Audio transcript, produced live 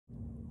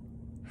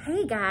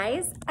Hey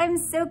guys, I'm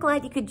so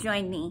glad you could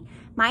join me.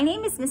 My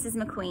name is Mrs.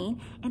 McQueen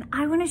and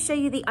I want to show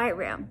you the art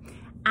room.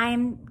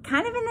 I'm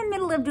kind of in the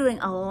middle of doing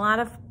a lot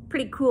of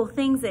pretty cool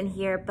things in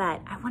here,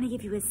 but I want to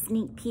give you a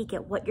sneak peek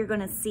at what you're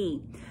going to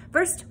see.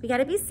 First, we got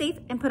to be safe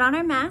and put on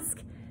our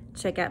mask.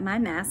 Check out my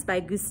mask by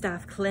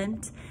Gustav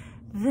Klimt.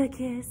 The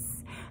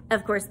Kiss.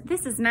 Of course,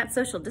 this is not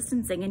social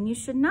distancing and you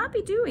should not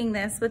be doing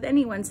this with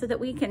anyone so that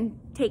we can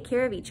take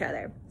care of each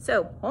other.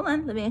 So, hold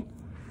on, let me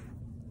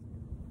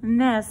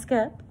mask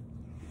up.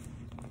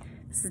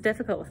 This is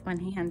difficult with one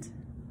hand.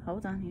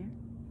 Hold on here.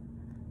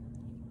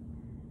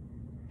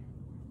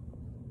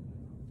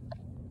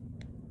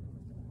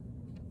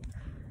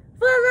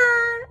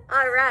 Voila!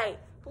 All right,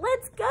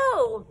 let's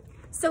go.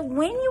 So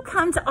when you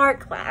come to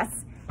art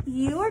class,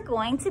 you are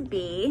going to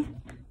be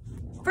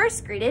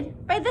first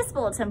greeted by this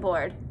bulletin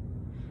board.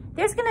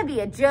 There's gonna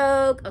be a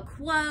joke, a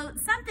quote,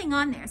 something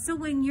on there. So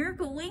when you're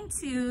going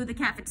to the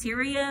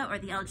cafeteria or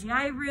the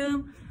LGI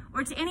room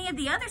or to any of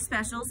the other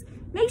specials,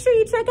 make sure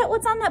you check out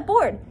what's on that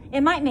board.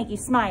 It might make you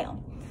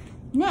smile.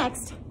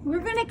 Next, we're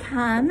gonna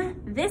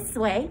come this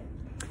way,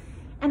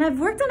 and I've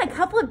worked on a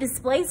couple of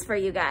displays for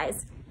you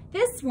guys.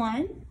 This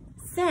one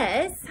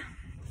says,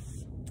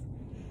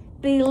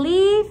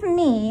 "Believe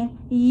me,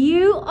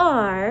 you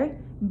are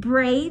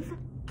brave,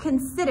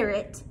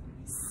 considerate,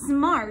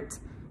 smart,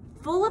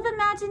 full of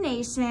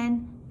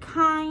imagination,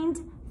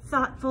 kind,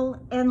 thoughtful,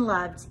 and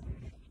loved."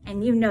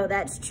 And you know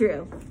that's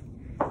true.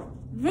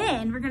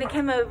 Then we're gonna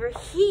come over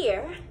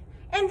here,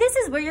 and this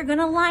is where you're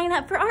gonna line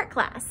up for art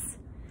class.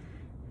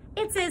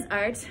 It says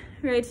art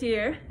right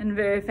here in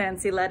very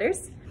fancy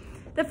letters.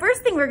 The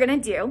first thing we're gonna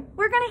do,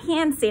 we're gonna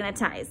hand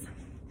sanitize.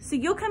 So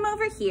you'll come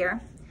over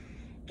here,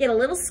 get a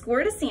little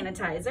squirt of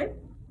sanitizer.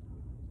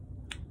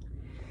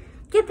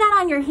 Get that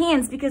on your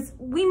hands because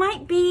we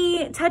might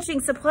be touching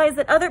supplies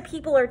that other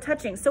people are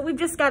touching, so we've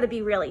just gotta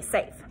be really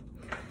safe.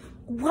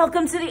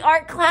 Welcome to the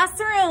art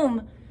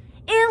classroom.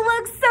 It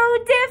looks so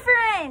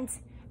different,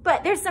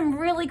 but there's some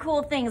really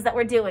cool things that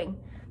we're doing.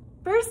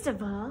 First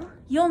of all,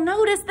 you'll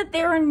notice that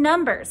there are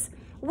numbers.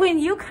 When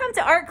you come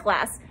to art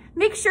class,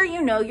 make sure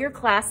you know your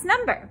class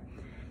number.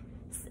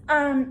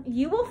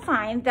 You will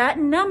find that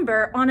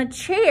number on a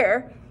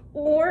chair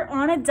or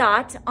on a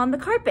dot on the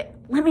carpet.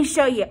 Let me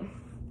show you.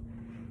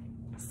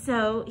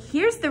 So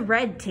here's the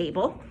red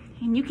table,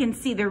 and you can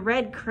see the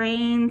red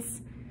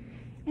cranes,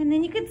 and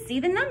then you can see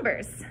the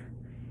numbers.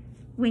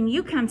 When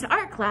you come to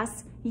art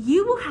class,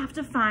 you will have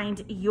to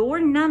find your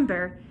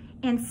number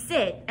and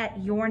sit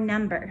at your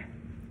number.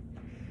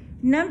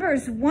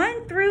 Numbers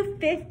 1 through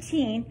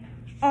 15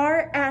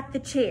 are at the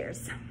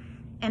chairs.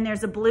 And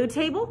there's a blue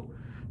table,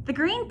 the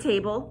green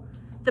table,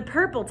 the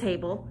purple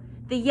table,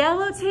 the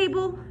yellow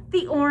table,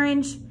 the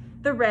orange,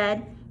 the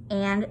red,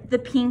 and the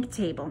pink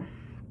table.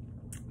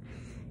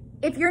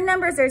 If your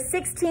numbers are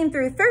 16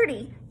 through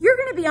 30, you're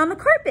gonna be on the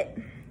carpet.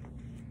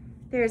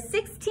 There's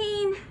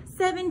 16,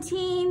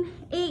 17,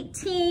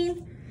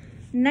 18,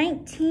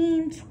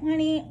 19,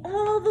 20,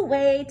 all the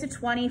way to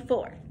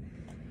 24.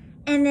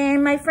 And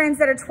then my friends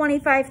that are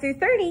 25 through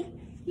 30,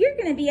 you're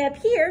gonna be up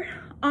here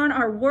on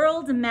our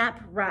world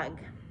map rug.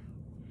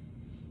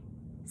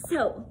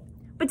 So,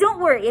 but don't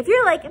worry, if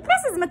you're like,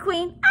 "Mrs.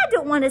 McQueen, I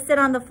don't wanna sit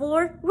on the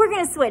floor," we're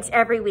gonna switch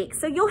every week.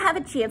 So you'll have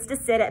a chance to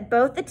sit at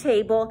both the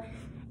table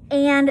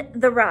and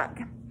the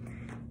rug.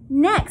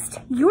 Next,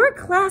 your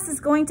class is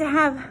going to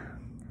have,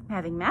 I'm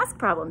having mask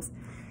problems.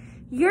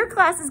 Your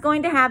class is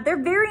going to have their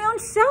very own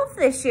shelf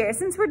this year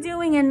since we're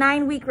doing a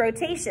 9-week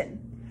rotation.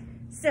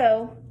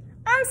 So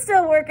I'm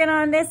still working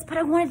on this, but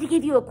I wanted to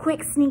give you a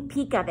quick sneak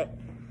peek of it.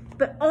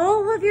 But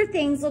all of your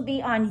things will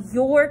be on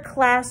your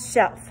class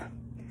shelf.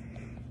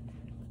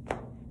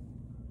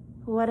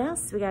 What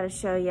else we gotta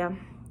show you?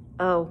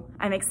 Oh,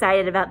 I'm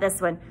excited about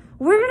this one.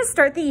 We're gonna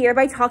start the year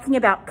by talking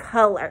about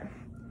color.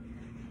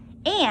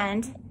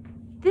 And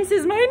this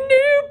is my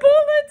new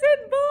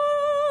bulletin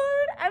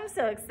board. I'm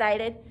so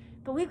excited.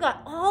 But we've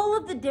got all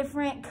of the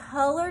different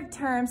colored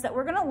terms that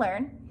we're gonna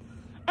learn.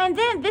 And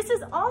then this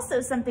is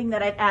also something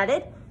that I've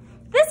added.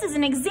 This is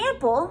an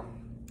example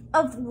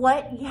of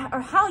what or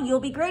how you'll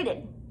be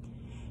graded.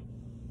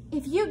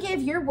 If you give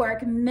your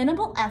work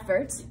minimal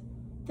effort,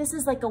 this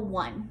is like a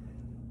 1.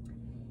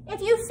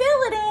 If you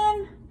fill it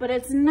in, but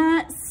it's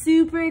not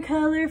super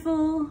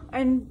colorful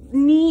and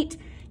neat,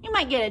 you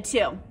might get a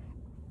 2.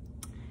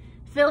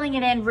 Filling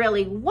it in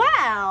really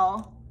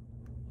well,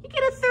 you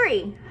get a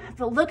 3.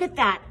 But look at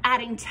that,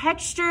 adding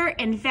texture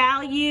and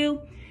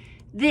value.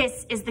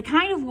 This is the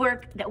kind of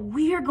work that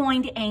we are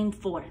going to aim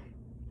for.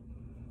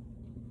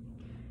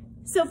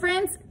 So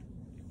friends,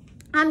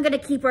 I'm gonna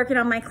keep working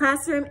on my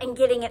classroom and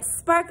getting it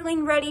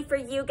sparkling ready for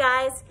you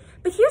guys.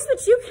 But here's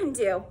what you can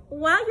do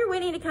while you're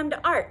waiting to come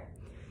to art.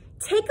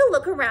 Take a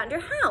look around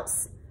your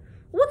house.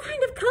 What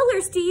kind of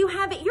colors do you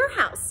have at your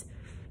house?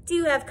 Do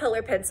you have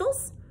color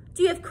pencils?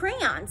 Do you have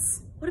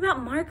crayons? What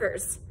about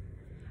markers?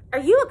 Are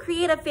you a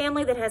creative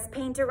family that has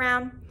paint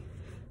around?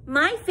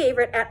 My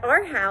favorite at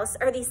our house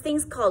are these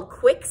things called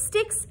quick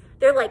sticks.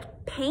 They're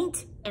like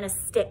paint and a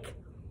stick.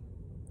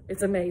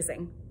 It's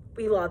amazing.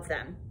 We love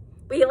them.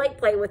 We like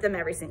play with them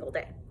every single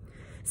day.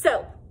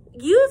 So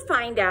you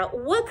find out,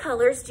 what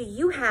colors do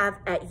you have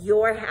at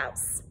your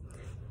house?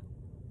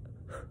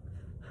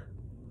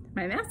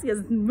 My mask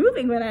is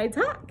moving when I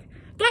talk.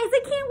 Guys,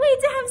 I can't wait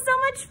to have so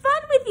much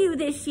fun with you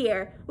this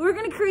year. We're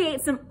gonna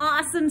create some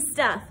awesome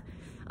stuff.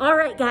 All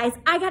right, guys,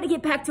 I gotta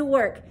get back to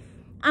work.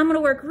 I'm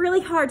gonna work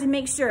really hard to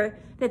make sure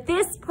that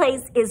this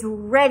place is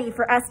ready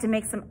for us to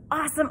make some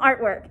awesome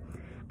artwork.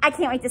 I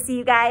can't wait to see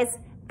you guys.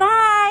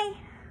 Bye.